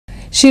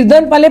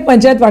शिरदनपाले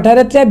पंचायत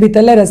वाठारांतल्या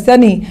भितरल्या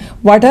रस्त्यांनी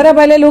वाठारा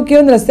भायले लोक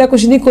येवन रस्त्या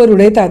कुशींनी कोयर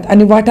उडयतात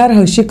आनी वाठार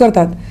हळशीक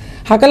करतात।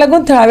 हाका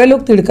लागून थळावे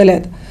लोक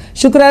तिडकल्यात।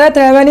 शुक्रारा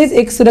थळाव्यांनीच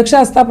एक सुरक्षा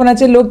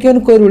आस्थापनाचे लोक येवन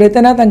कोयर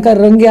उडयतना तांकां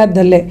रंगे हात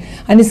धरले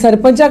आनी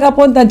सरपंचाक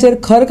आपोवन तांचेर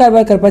खर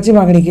कारवाय करपाची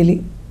मागणी केली।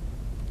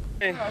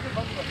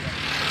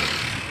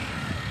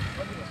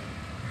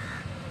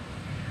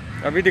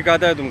 अभी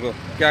दिखाता है तुमको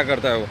क्या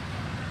करता है वो।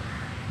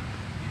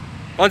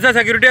 कौन सा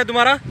सिक्योरिटी है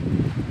तुम्हारा?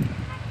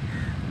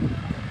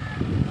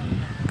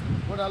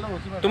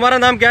 तुम्हारा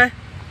नाम क्या है?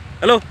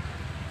 हेलो,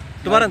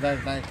 तुम्हारा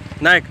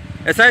नायक।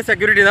 ऐसा है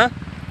सिक्योरिटी ना?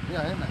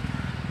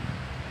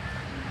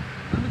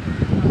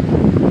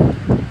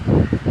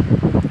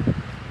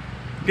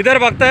 किधर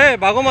भागता है?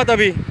 भागो मत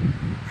अभी।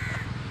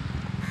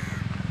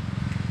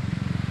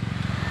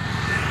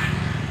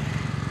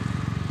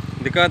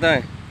 दिखाता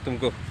है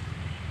तुमको।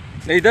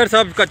 इधर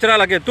सब कचरा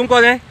लगे। तुम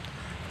कौन है?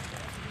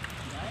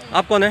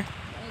 आप कौन है?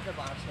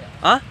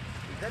 हाँ,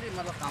 इधर ही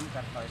मतलब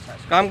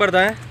काम करता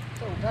है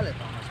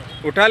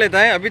तो उठा लेता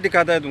है। अभी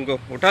दिखाता है तुमको।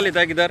 उठा लेता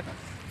है किधर?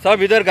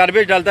 सब इधर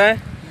गार्बेज डालता है।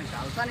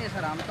 डालता नहीं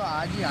सर, हम तो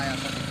आज ही आया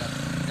था इधर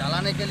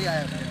जलाने के लिए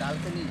आया था, डाल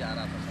के नहीं जा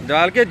रहा था।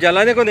 डाल के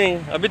जलाने को नहीं।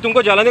 अभी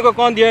तुमको जलाने को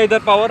कौन दिया इधर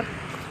पावर?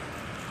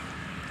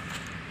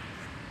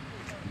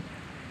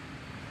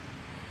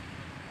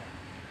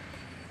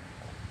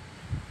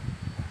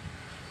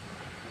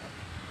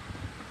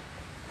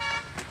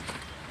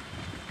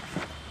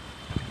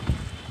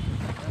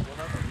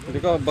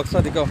 दिखाओ बक्सा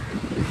दिखाओ।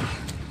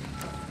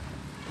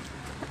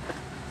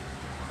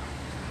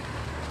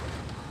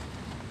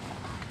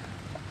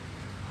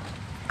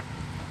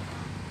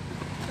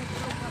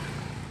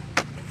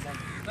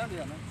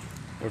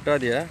 उठा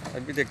दिया।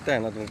 अभी देखता है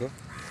ना तुमको।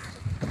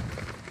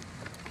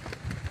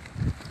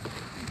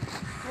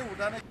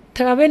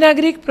 थळावे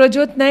नागरिक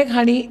प्रज्योत नायक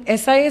हांणी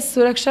SIS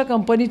सुरक्षा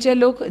कंपनीचे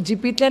लोक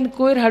जीपींतल्यान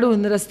कोयर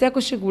हाडून रस्त्या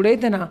कुशीक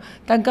उडयतना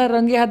तांकां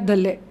रंगे हात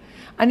धरले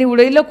आनी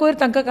उडयल्लो कोयर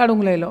तांकां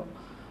काडूंक लायलो।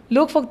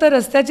 लोक फक्त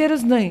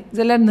रस्त्याचेरूच न्हय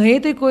जाल्यार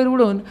न्हंयेतूय कोयर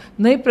उडोवन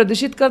न्हंय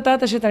प्रदूशीत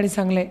करतात अशें तांणी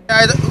सांगलें।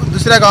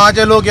 दुसऱ्या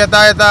गांवाचे लोक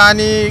येता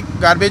आनी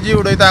गार्बेजी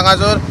उडयता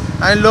हांगासर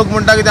आनी लोक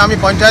म्हणटा की आमी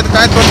पंचायत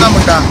कांयच करना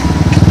म्हणटा,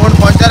 पूण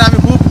पंचायत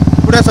आमी खूब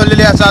फुडें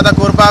सरलेली आसा आतां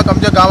करपाक।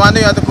 आमच्या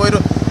गांवांनूय आतां कोयर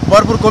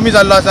भरपूर कमी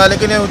जाल्लो आसा,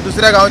 लेकीन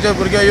दुसऱ्या गांवचे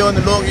भुरगे येवन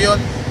लोक येवन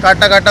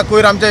काडटा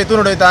कोयर आमच्या हितून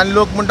उडयता आनी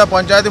लोक म्हणटा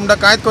पंचायती म्हणटा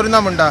कांयच करिना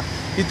म्हणटा।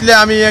 इतले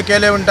आमी हे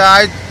केले म्हणटा।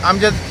 आयज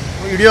आमचे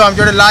व्हिडिओ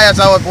आमचे कडेन लाय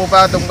आसा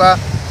पळोवपाक तुमकां,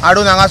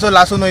 हाडून हांगासर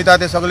लासून वयता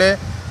ते सगळे।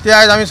 ते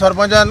आयज आमी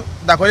सरपंचान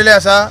दाखयलेले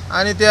आसा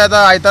आनी ते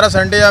आतां आयतारा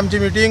संडे आमची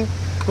मिटींग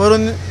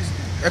करून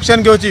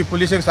एक्शन घेवची,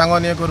 पुलिसेक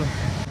सांगून हे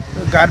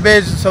करून।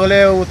 गार्बेज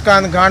सगळे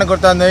उदकान घाण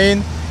करता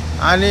न्हंयेन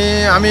आनी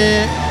आमी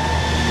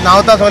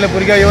न्हांवता सगळे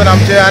भुरगे येवन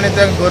आमचे आनी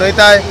ते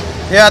गरयताय।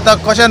 हे आतां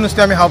कशें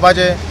नुस्तें आमी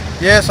खावपाचें?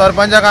 हे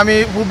सरपंचाक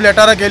आमी खूब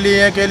लेटरां केली,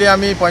 हे केली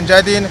आमी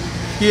पंचायतीन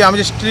की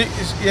आमची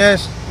हे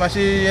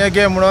मातशी हे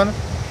घे म्हणून,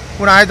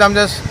 पूण आयज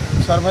आमच्या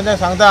सरपंचाक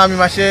सांगता आमी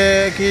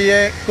मातशें की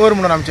हे कर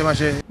म्हणून आमचें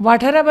मातशें।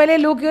 वाठारा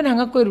भायले लोक येवन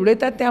हांगा कोयर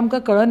उडयतात तें आमकां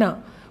कळना,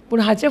 पूण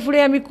हाचे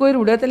फुडें आमी कोयर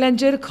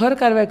उडयतल्यांचेर खर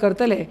कारवाय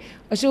करतले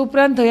अशें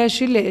उपरांत थंय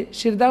आशिल्ले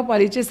शिरगांव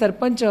पालीचे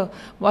सरपंच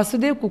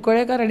वासुदेव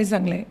कुंकळेकार हांणी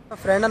सांगलें।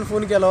 फ्रेंडान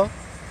फोन केलो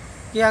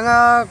की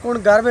हांगा कोण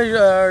गार्बेज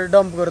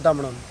डंप करता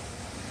म्हणून,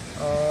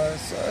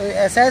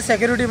 SIS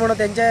सेक्युरिटी म्हणून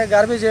तेंचे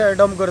गार्बेज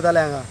डंप करताले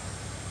हांगा।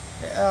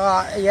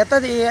 येता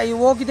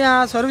वो कितें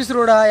आहा सर्वीस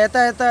रोड आहा,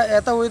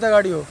 येता वयता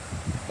गाडयो,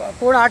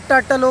 कोण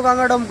हाडटा लोक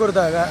हांगा डंप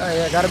करता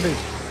गार्बेज।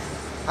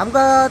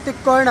 आमकां ते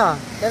कळना,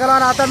 तेका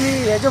लागून आतां आमी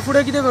हेजे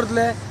फुडें कितें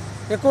करतले?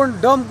 हे कोण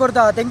डंप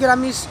करता तेंचेर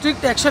आमी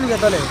स्ट्रिक्ट एक्शन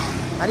घेतले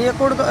आनी हे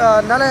कोण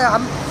नाल्यार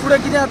आम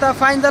फुडें कितें आतां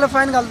फायन जाल्यार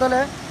फायन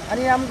घालतले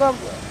आनी आमकां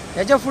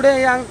हेच्या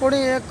फुडें हांगा कोणी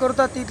हे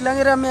करता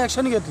तितल्यांगेर आमी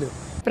एक्शन घेतल्यो।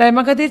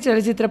 प्रायमा खातीर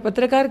चलचित्र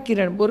पत्रकार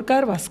किरण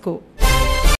बोरकार, वास्को।